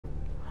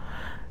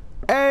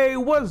Hey,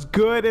 what's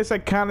good? It's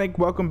Iconic.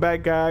 Welcome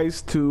back,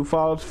 guys, to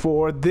Fallout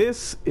 4.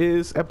 This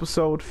is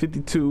episode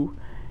 52,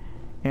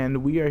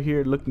 and we are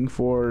here looking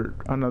for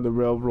another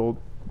railroad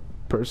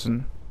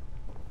person.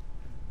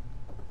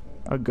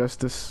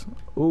 Augustus.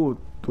 Ooh,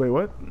 wait,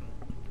 what?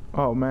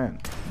 Oh, man.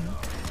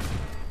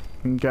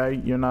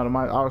 Okay, you're not on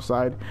our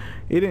side.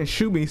 It didn't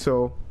shoot me,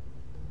 so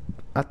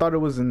I thought it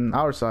was in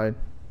our side.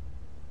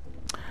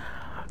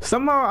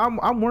 Somehow,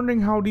 I'm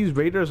wondering how these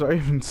raiders are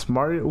even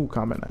smart. Ooh,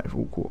 combat knife.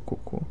 Ooh,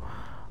 cool.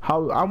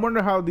 I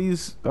wonder how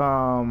these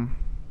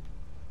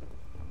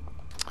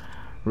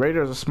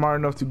raiders are smart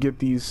enough to get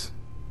these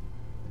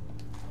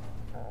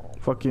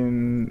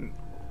fucking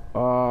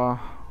short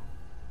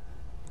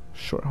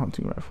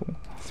hunting rifle.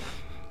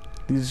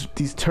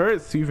 These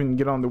turrets to even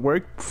get on the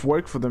work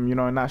for them, you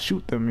know, and not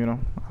shoot them, you know.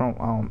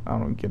 I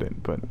don't get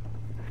it, but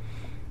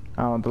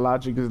the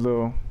logic is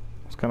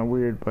it's kind of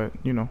weird, but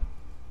you know,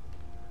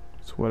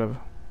 it's whatever.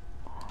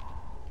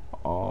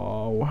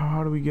 Oh,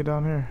 how do we get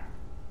down here?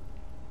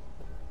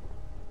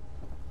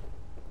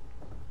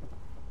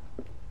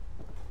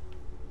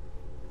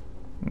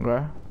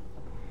 Okay,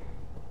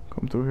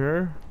 come through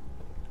here.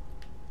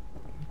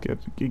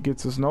 It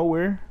gets us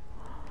nowhere.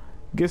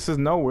 Gets us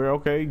nowhere.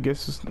 Okay,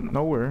 gets us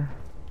nowhere.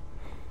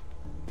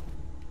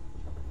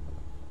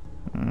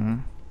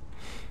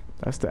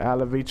 That's the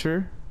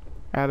elevator.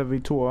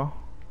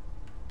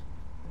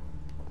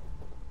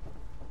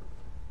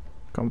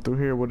 Come through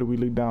here. What do we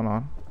look down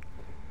on?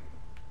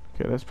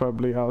 Okay, that's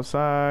probably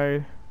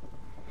outside.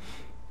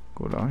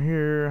 Go down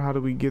here. How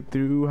do we get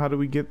through?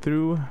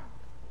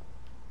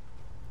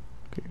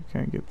 Okay,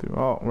 can't get through.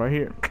 Oh, right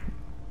here.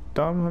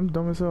 I'm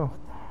dumb as hell.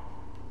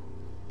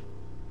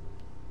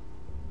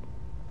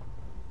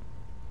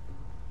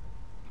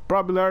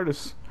 Probably heard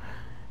us.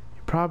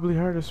 You probably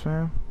heard us,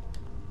 fam.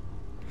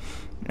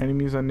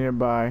 Enemies are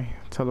nearby.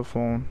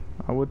 Telephone.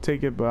 I would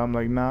take it, but I'm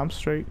like, nah, I'm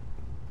straight.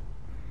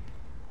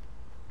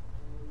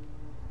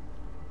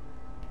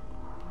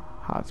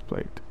 Hot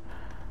plate.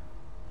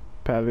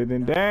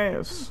 Paladin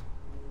dance.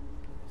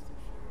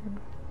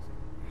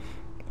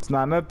 It's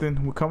not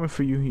nothing. We're coming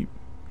for you. He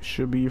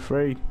should be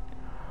afraid.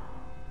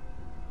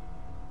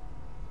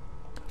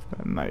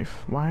 That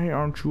knife. Why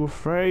aren't you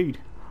afraid?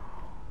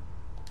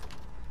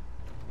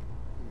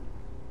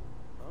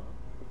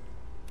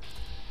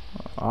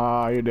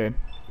 Ah, you're dead.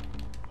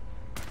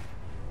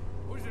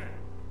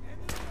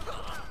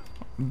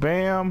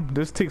 Bam.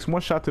 This takes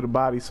one shot to the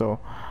body, so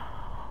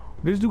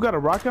this dude got a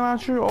rocket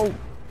launcher?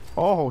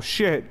 Oh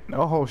shit.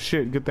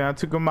 Good thing I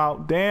took him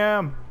out.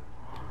 Damn.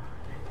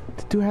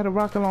 This dude had a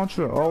rocket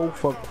launcher. Oh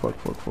fuck.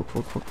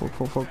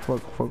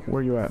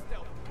 Where you at?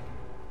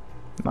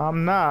 Nah,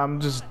 I'm not. I'm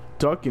just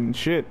ducking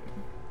shit.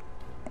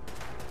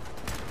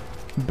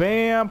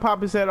 Bam.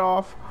 Pop his head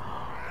off.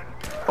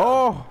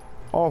 Oh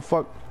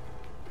fuck.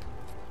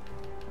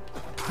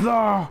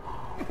 No.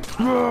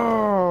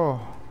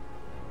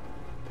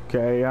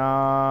 Okay,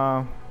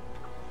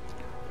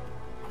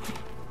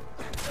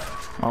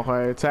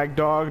 okay, attack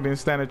dog didn't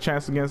stand a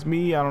chance against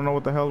me. I don't know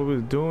what the hell he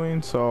was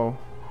doing, so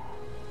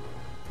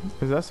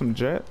is that some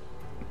jet?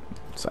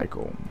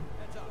 Psycho.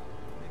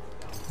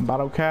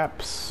 Bottle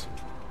caps.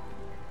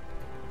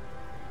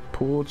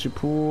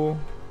 Pool.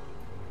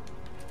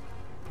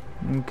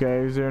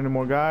 Okay, is there any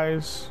more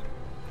guys?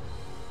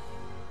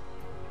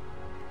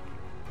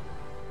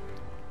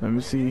 Let me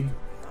see.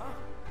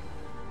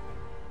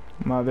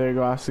 No, there you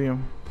go, I see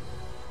him.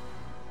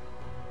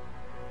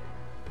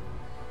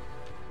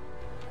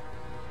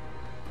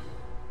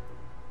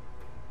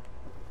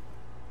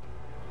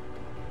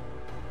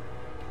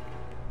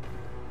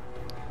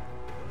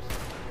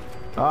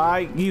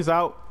 Alright, he's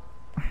out.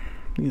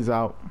 He's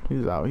out.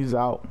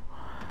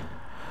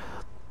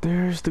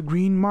 There's the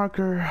green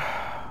marker.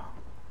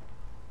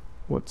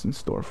 What's in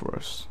store for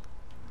us?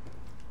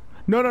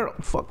 No.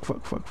 Fuck.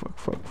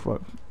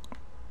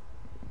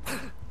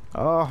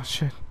 Oh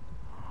shit.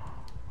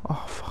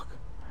 Oh fuck.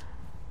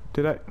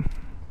 I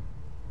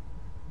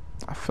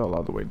fell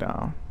all the way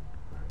down.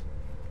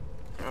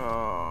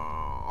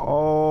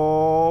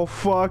 Oh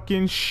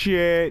fucking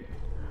shit.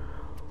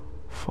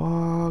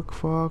 Fuck.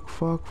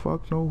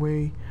 No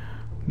way.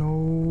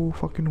 No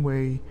fucking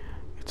way.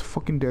 It's a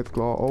fucking death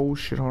claw. Oh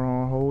shit, hold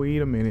on. Oh,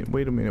 wait a minute.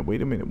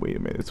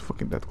 It's a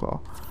fucking death claw.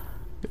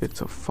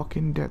 It's a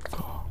fucking death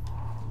claw.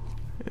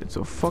 It's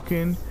a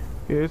fucking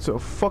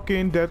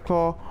death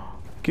claw.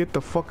 Get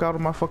the fuck out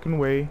of my fucking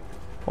way.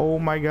 Oh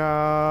my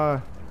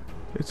god.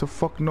 It's a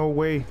fuck no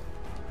way.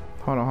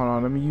 Hold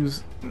on. Let me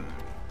use.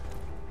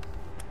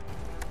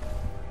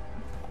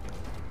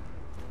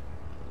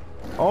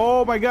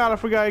 Oh my god, I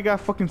forgot I got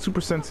fucking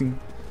super sensing.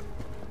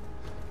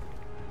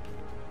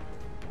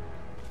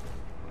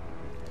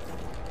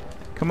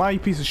 Come on, you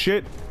piece of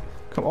shit.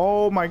 Come.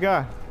 Oh my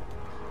god.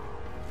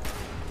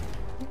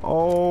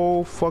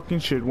 Oh fucking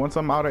shit. Once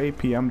I'm out of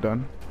AP, I'm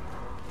done.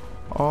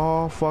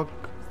 Oh fuck.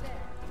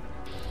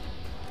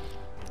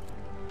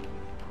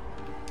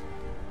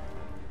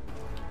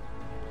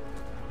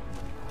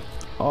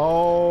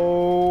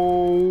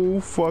 Oh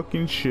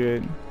fucking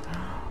shit.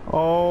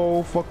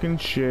 Oh fucking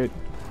shit.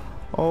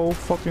 Oh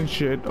fucking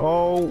shit.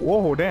 Oh,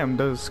 whoa, damn,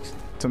 does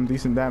some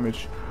decent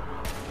damage.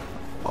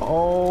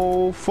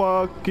 Oh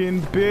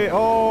fucking bit.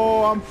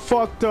 Oh, I'm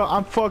fucked up.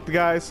 I'm fucked,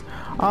 guys.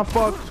 I'm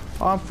fucked.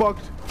 I'm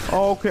fucked.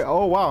 Oh, okay.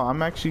 Oh wow,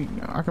 I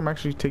can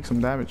actually take some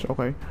damage.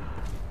 Okay.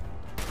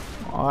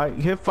 Alright,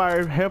 hip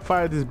fire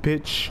this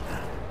bitch.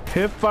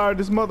 Hip fire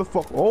this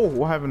motherfucker.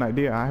 Oh, I have an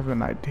idea. I have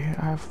an idea.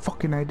 I have a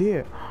fucking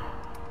idea.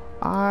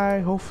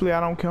 Hopefully I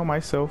don't kill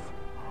myself.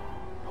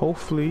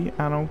 Hopefully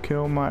I don't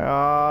kill my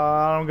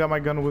I don't got my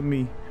gun with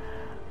me.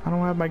 I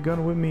don't have my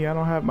gun with me. I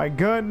don't have my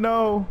gun.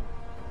 No.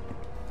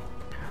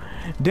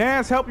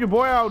 Dance, help your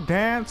boy out,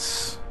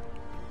 Dance.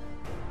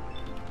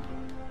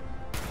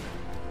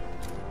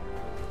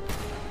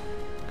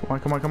 Come on,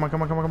 come on, come on,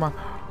 come on, come on, come on.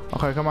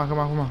 Okay, come on, come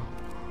on, come on.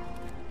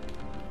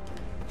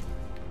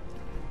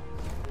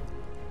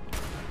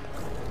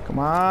 Come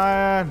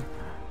on.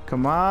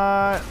 Come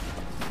on.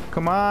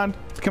 Come on.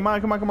 Come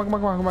on, come on, come on, come on,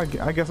 come on, come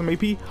on. I got some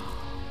AP.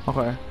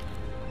 Okay.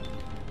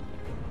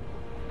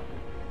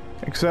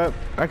 Except,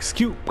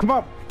 execute. Come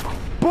on.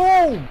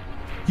 Boom.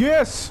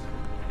 Yes.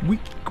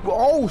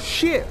 Oh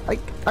shit. I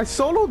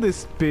soloed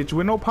this bitch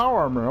with no power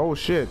armor. Oh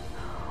shit.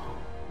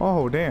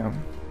 Oh damn.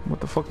 What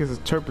the fuck is a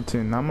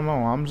turpentine? I don't know.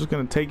 I'm just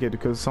gonna take it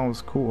because it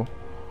sounds cool.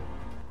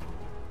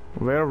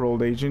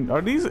 Railroad agent.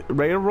 Are these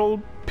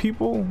railroad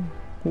people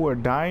who are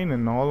dying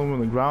and all over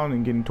the ground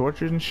and getting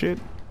tortured and shit?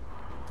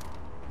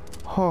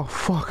 Oh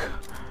fuck.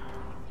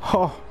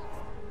 Oh.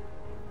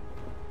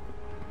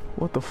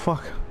 What the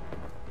fuck?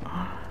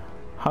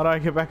 How do I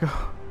get back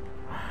up?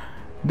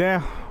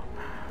 Damn.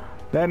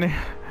 That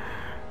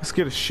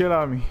scared the shit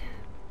out of me.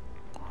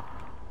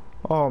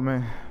 Oh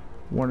man.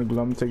 Warner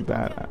Glove, I'm gonna take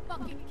that.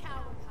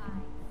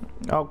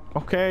 Oh,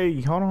 okay,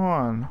 hold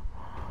on.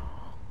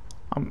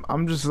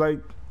 I'm just like,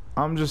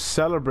 I'm just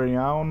celebrating.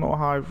 I don't know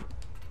how I've...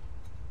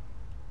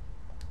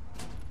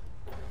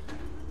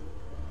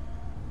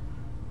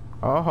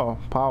 Oh,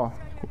 power.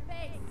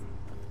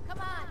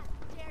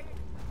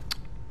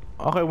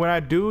 Okay, when I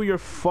do, you're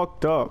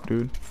fucked up,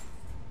 dude.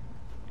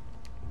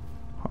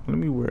 Let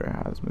me wear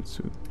a hazmat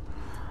suit.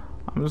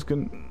 I'm just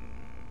gonna...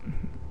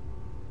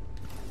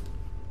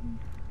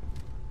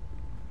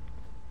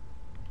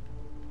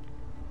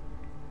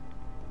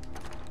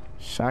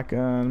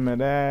 Shotgun,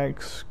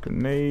 med-axe,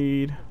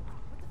 grenade.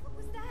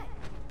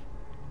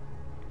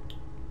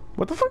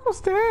 What the fuck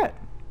was that?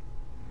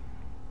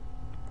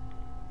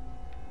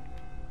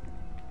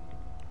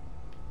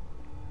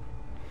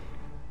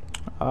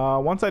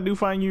 Once I do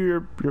find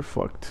you, you're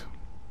fucked.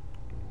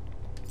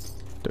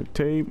 Duct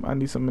tape. I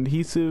need some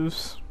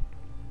adhesives.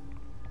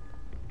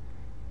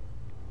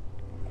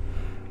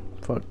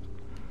 Fuck.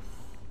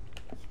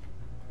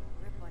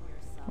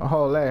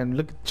 Oh man,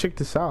 look, check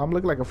this out. I'm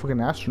looking like a fucking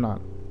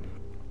astronaut.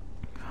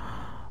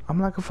 I'm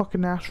like a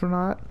fucking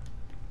astronaut.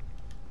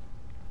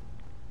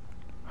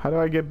 How do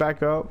I get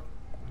back up?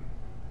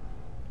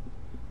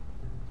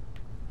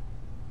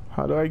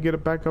 How do I get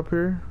it back up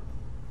here?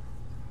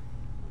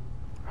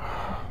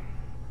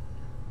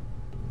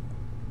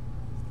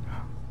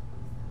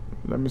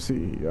 Let me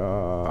see.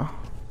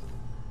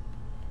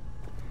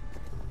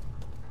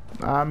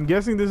 I'm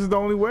guessing this is the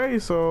only way,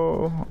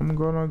 so I'm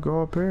gonna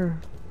go up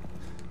here.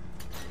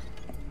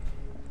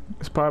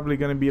 It's probably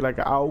gonna be like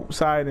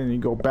outside and you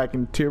go back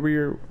in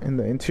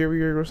the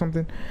interior or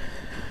something.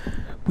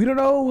 We don't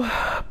know,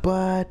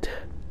 but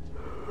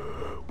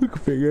we can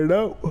figure it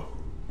out.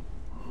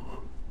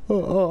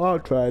 I'll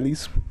try at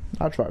least.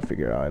 I'll try to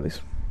figure it out at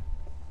least.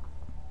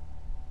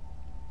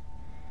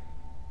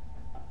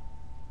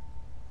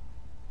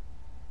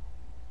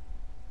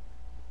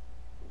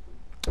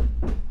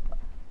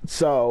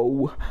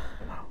 So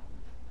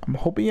I'm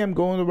hoping I'm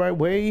going the right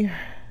way,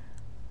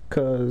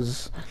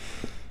 cause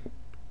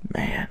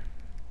man,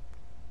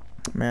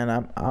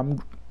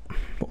 I'm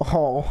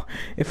oh,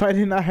 if I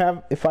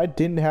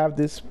didn't have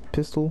this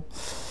pistol,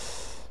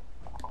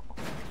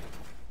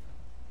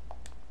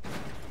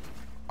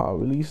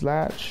 release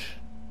latch,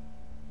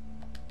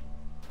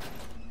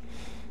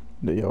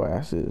 there your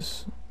ass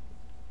is.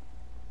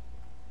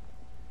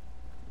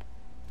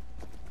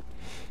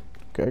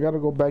 Okay, I gotta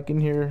go back in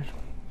here.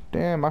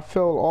 Damn, I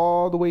fell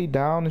all the way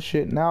down and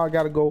shit. Now I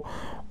gotta go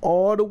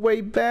all the way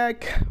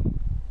back.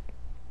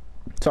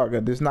 It's all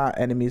good. There's not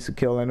enemies to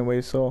kill anyway,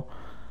 so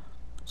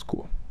it's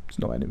cool. There's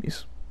no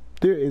enemies.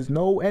 There is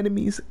no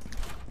enemies.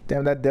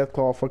 Damn, that death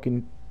claw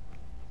fucking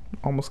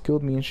almost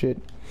killed me and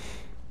shit.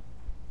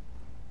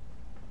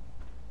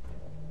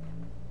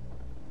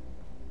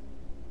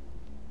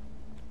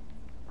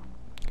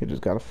 Okay,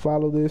 just gotta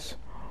follow this.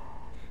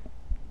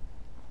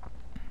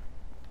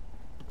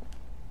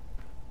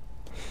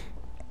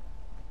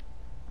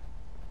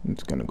 I'm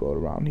just gonna go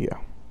around here.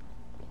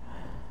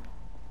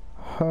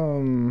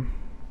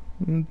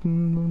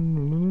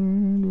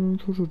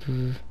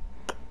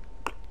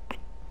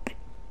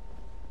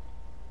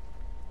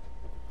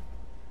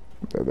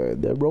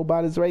 The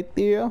robot is right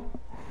there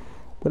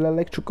with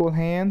electrical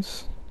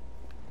hands.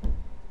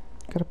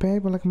 Got a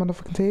paper like a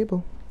motherfucking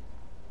table.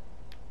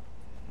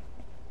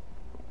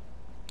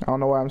 I don't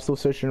know why I'm still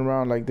searching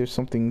around like there's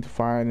something to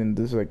find and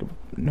there's like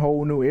a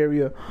whole new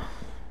area.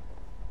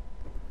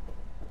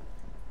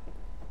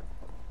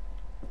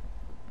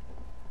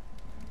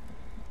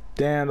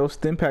 Damn, those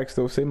stim packs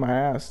though saved my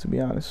ass, to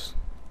be honest.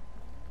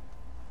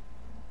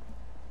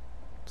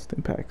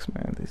 Stim packs,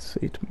 man, they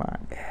saved my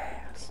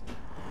ass.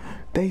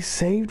 They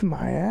saved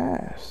my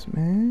ass,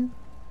 man.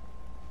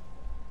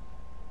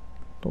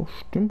 Those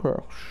stim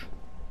packs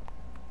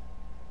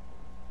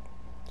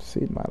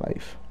saved my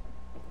life.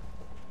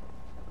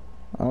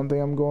 I don't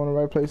think I'm going the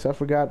right place. I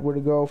forgot where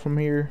to go from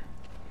here.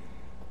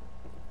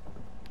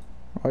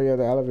 Oh yeah,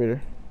 the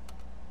elevator.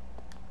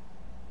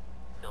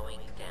 Going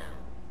down.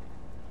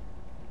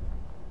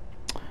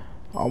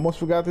 I almost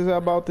forgot this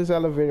about this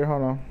elevator.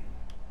 Hold on.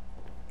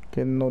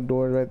 Getting no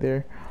door right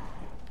there.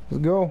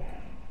 Let's go.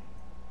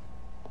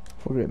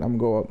 Forget, I'm gonna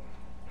go up.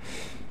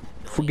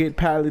 Forget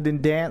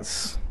Paladin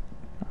dance.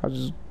 I'll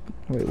just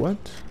wait. What?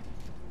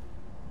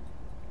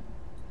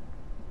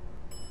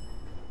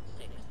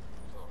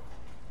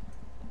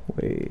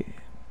 Wait.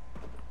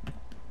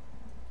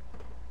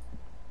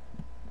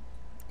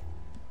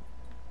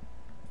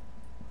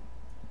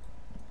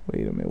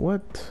 Wait a minute.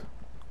 What?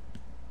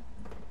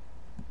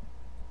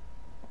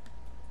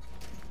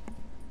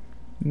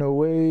 No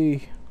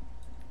way.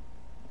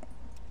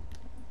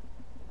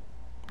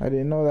 I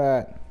didn't know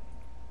that.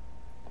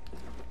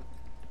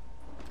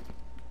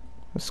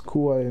 That's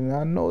cool. I did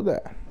not know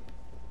that.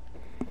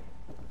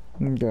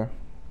 Okay.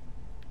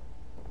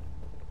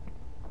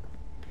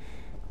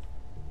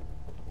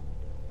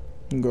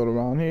 Go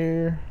around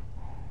here.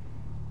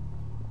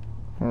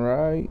 All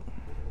right.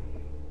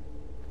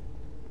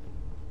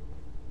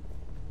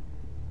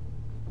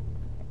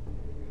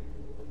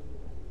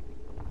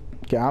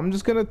 Okay, I'm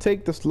just gonna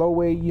take the slow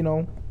way, you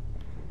know.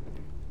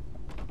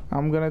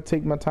 I'm gonna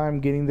take my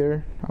time getting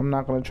there. I'm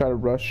not gonna try to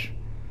rush.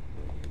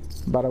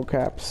 Battle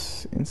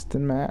caps,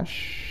 instant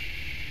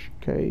mash.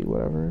 Okay,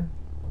 whatever.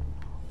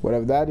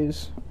 Whatever that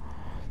is.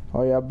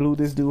 Oh yeah, I blew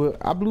this dude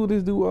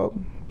up.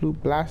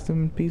 Blast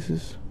him in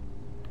pieces.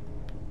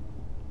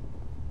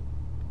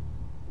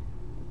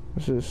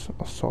 This is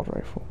assault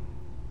rifle.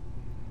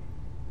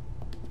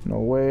 No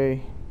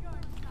way.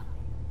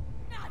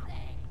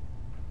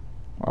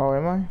 Oh,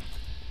 am I?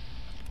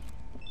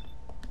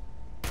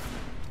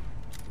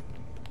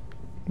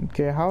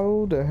 Okay,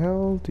 how the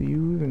hell do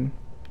you even?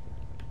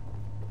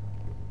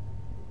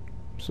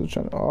 I'm still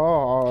trying to.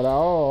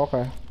 Oh,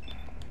 okay.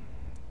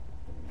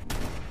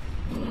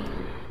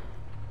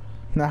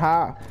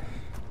 Naha,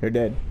 you're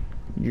dead.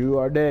 You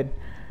are dead.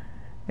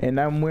 And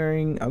I'm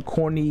wearing a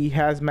corny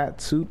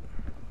hazmat suit.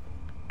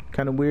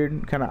 Kind of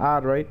weird, kind of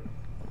odd, right?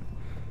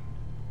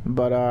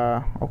 But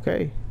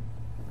okay.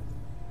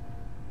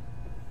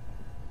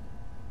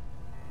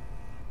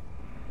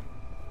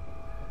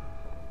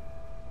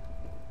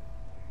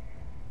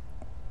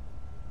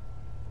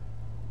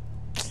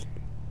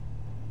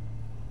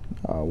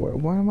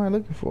 What am I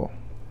looking for?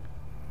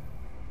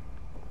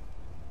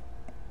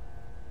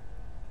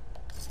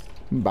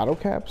 Bottle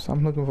caps?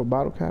 I'm looking for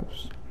bottle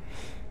caps.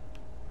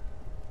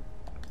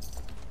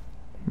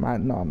 No,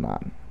 I'm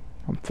not.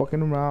 I'm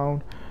fucking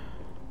around.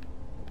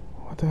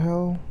 What the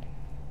hell?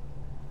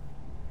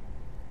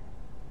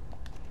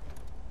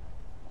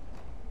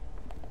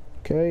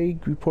 Okay,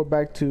 report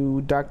back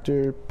to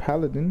Dr.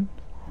 Paladin.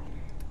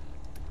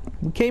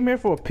 We came here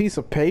for a piece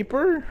of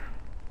paper?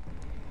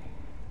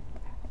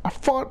 I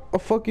fought a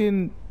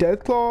fucking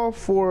Deathclaw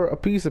for a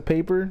piece of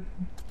paper.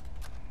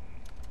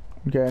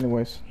 Okay,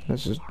 anyways,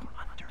 let's just. We are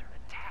under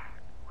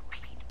attack.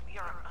 Repeat, we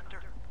are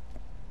under.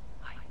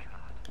 My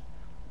God.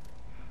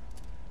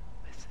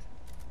 Listen,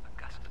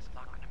 Augusta's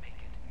not going to make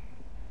it.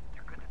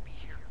 They're going to be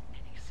here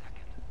any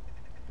second.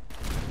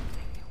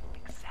 They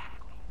knew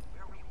exactly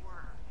where we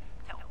were.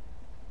 Tell.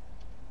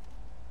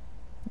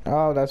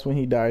 Oh, that's when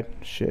he died.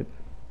 Shit.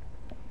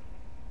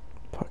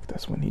 Fuck,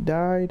 that's when he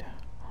died.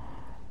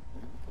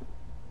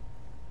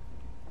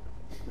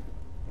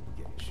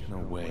 No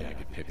way I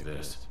could pick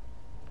this.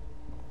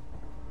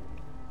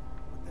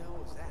 What the hell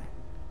was that?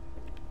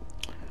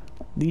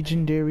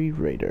 Legendary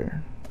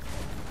Raider.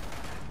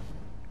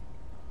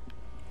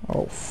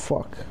 Oh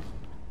fuck.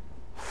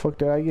 Fuck,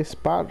 did I get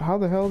spotted? How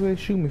the hell did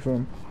they shoot me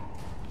from?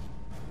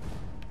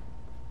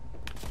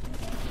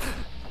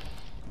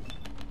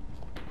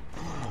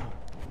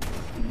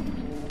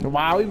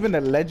 Wow, even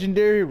a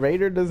Legendary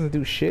Raider doesn't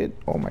do shit?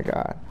 Oh my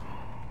god.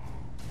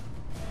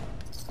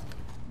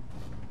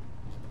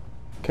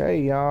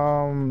 Okay,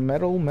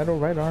 metal,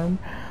 right arm.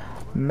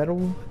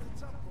 Metal.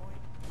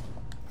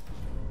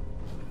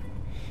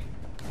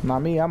 Not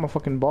me, I'm a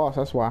fucking boss,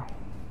 that's why.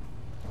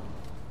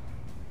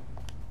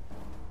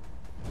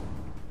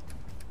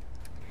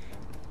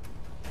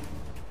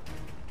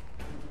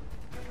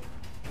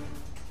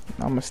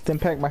 I'm gonna stim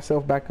pack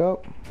myself back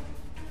up.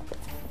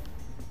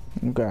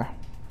 Okay.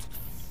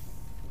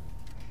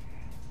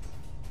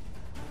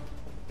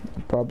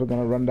 I'm probably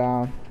gonna run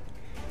down.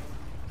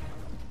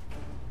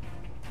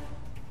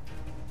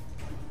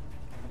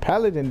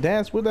 Paladin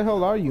dance, where the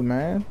hell are you,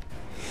 man?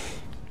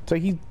 It's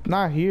like he's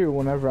not here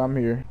whenever I'm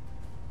here.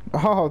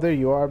 Oh, there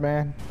you are,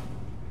 man.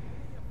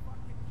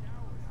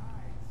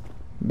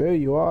 There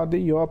you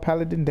are,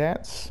 Paladin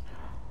Dance.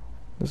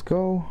 Let's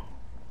go.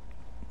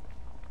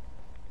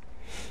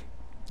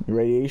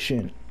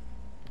 Radiation.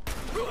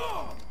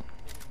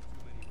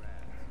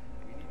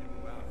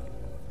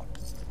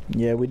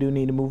 Yeah, we do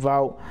need to move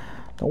out.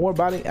 Don't worry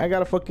about it. I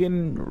got a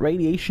fucking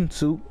radiation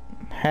suit.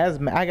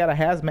 I got a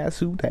hazmat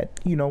suit that,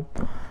 you know,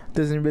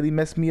 doesn't really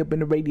mess me up in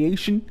the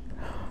radiation.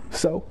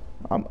 So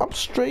I'm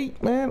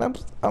straight, man.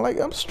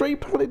 I'm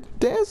straight Paladin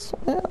Dance.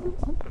 Man,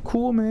 I'm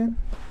cool, man.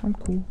 I'm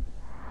cool.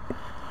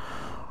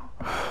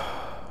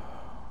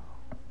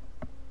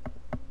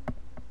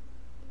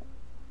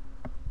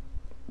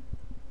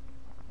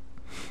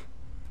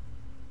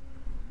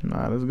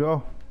 Alright, let's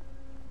go.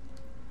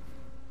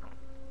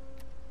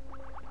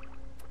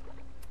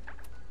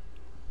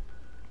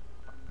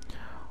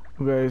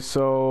 Okay,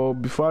 so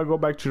before I go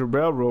back to the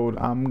railroad,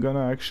 I'm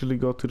gonna actually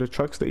go to the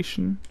truck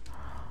station.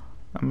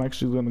 I'm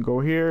actually gonna go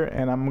here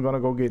and I'm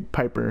gonna go get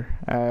Piper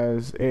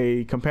as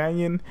a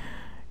companion,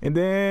 and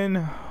then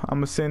I'm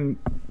gonna send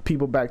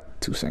people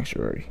back to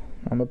Sanctuary.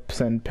 I'm gonna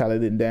send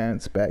Paladin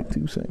Dance back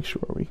to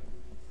Sanctuary.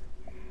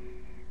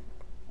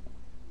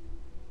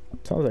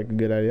 Sounds like a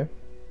good idea.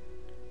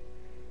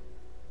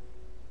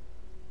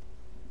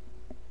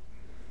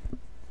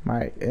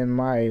 In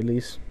my at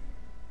least.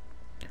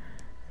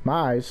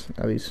 My eyes,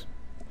 at least.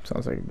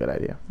 Sounds like a good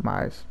idea.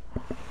 My eyes.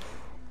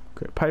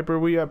 Okay, Piper,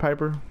 where you at,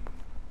 Piper?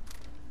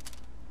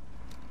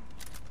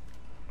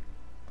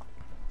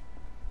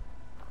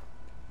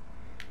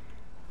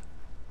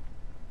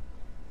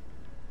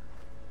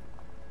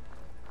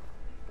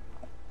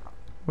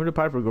 Where did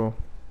Piper go?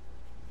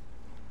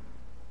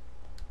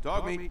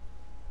 Dog meat.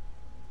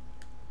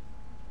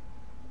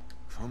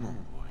 Come on,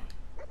 boy.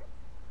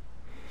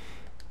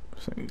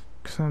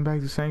 Send back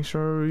to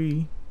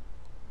Sanctuary.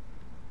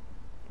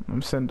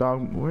 I'm sending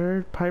dog.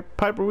 Where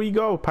Piper? Where you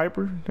go,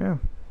 Piper? Damn.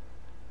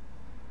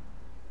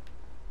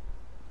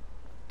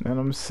 And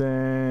I'm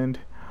send.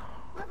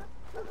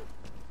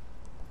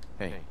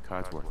 Hey,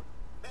 Codsworth.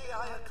 May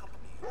I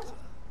accompany you, sir?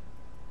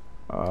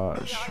 May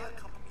I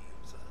accompany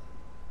you, sir?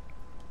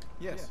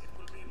 Yes. It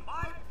will be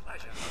my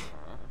pleasure.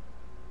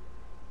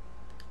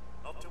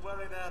 Not to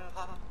worry there,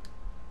 pup.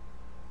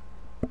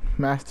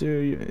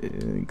 Master,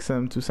 send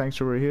him to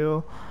Sanctuary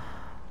Hill.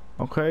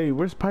 Okay,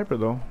 where's Piper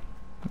though?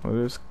 Oh,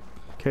 there's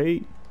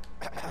Kate.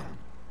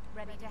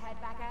 Ready to head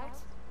back out?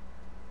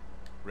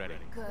 Ready.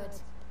 Good.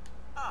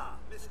 Ah,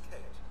 Miss Kate.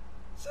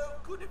 So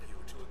good of you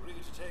to agree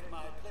to take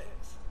my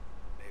place.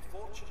 May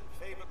fortune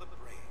favor the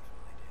brave,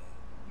 my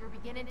dear. You're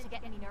beginning to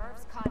get any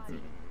nerves, Conti.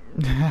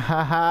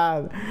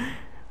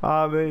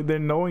 They're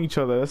knowing each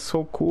other. That's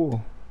so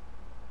cool.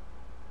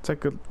 It's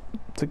like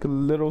a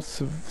little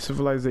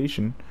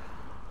civilization.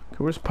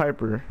 Okay, where's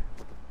Piper?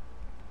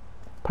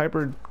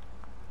 Piper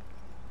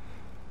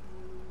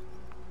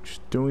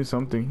just doing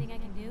something. Anything I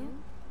can do?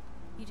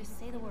 You just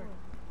say the word.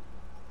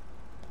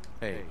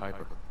 Hey,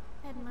 Piper.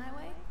 Heading my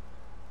way?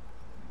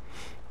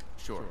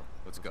 Sure,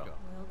 let's go.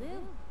 Will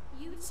do.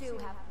 You two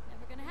have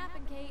never gonna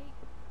happen, Kate.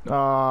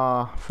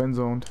 Friend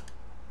zoned.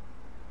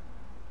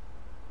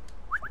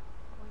 Point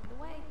the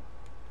way.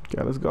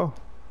 Okay, let's go.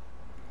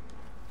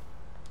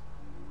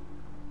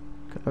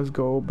 Okay, let's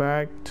go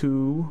back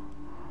to.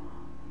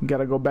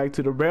 Gotta go back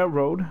to the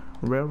railroad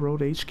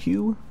HQ,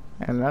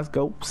 and let's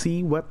go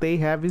see what they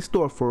have in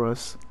store for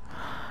us.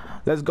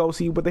 Let's go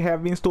see what they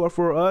have in store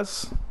for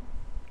us,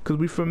 cause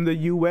we from the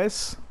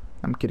US.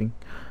 I'm kidding.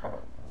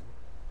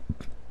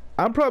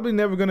 I'm probably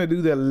never gonna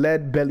do the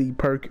lead belly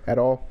perk at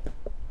all,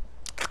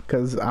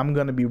 cause I'm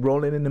gonna be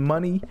rolling in the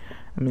money.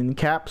 I'm in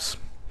caps,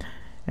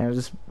 and I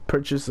just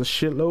purchased a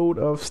shitload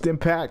of stim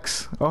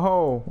packs.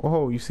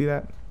 Oh, you see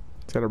that?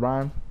 It's got a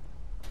rhyme.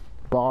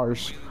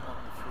 Bars.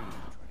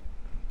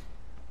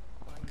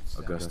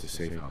 Augusta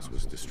safe house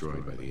was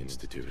destroyed by the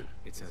Institute.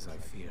 It's as I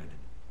feared.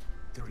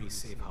 3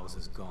 safe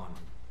houses gone.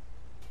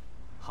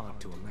 Hard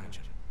to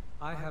imagine.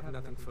 I have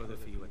nothing further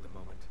for you at the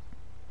moment.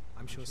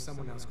 I'm sure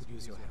someone else could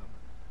use your help.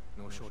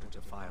 No shortage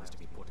of files to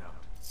be put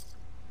out.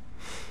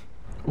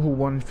 Ooh,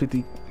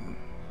 150.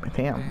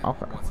 Damn.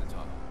 Okay.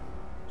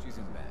 She's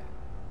in bed.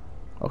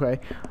 Okay.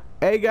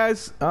 Hey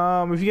guys,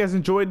 if you guys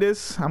enjoyed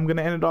this, I'm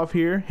gonna end it off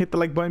here. Hit the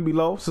like button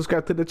below,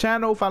 subscribe to the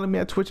channel, follow me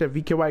at Twitch at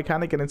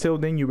VKYConic, and until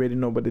then, you already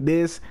know what it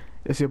is.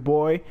 It's your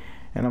boy,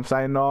 and I'm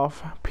signing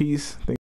off. Peace.